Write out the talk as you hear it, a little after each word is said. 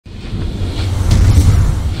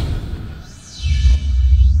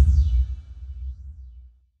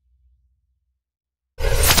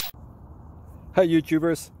Hi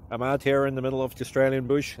YouTubers, I'm out here in the middle of the Australian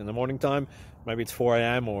bush in the morning time. Maybe it's 4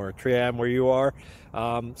 a.m. or 3 a.m. where you are.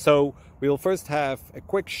 So we'll first have a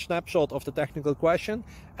quick snapshot of the technical question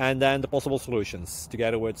and then the possible solutions,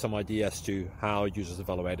 together with some ideas to how users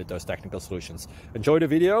evaluated those technical solutions. Enjoy the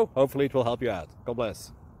video, hopefully it will help you out. God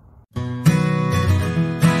bless.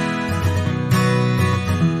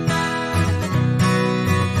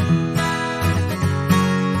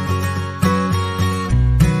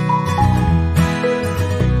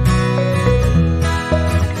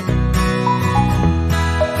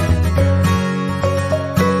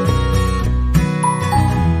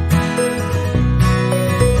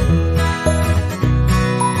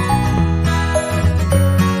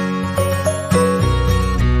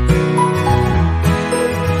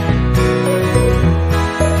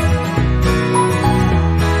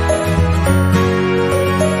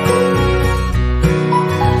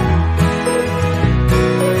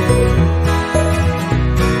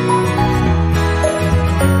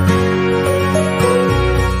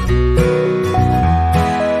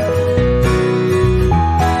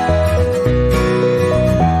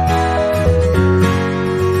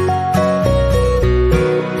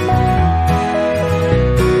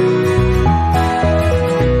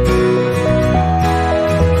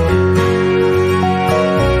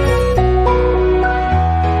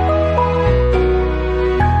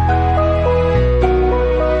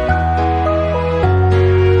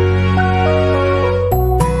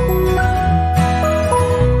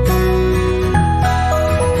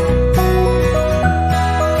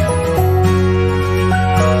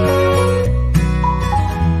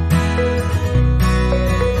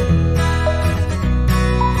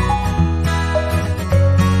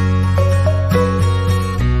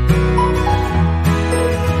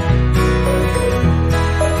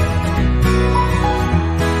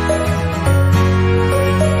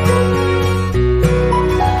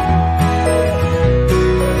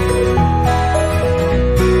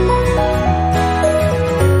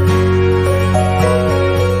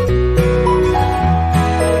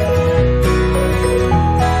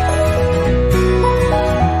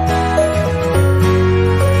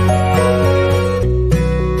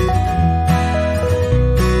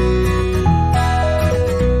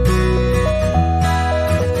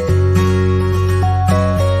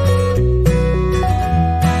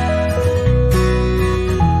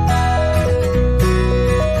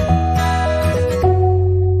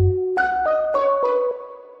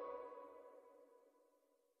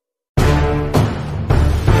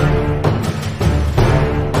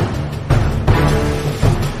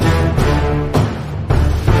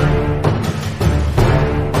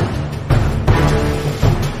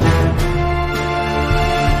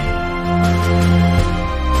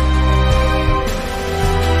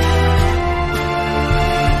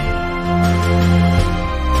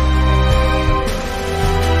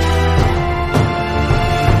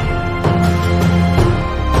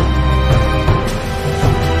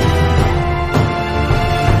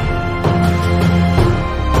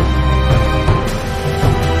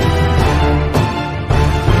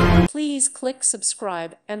 Please click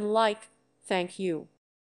subscribe and like. Thank you.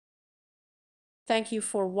 Thank you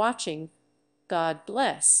for watching. God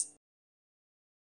bless.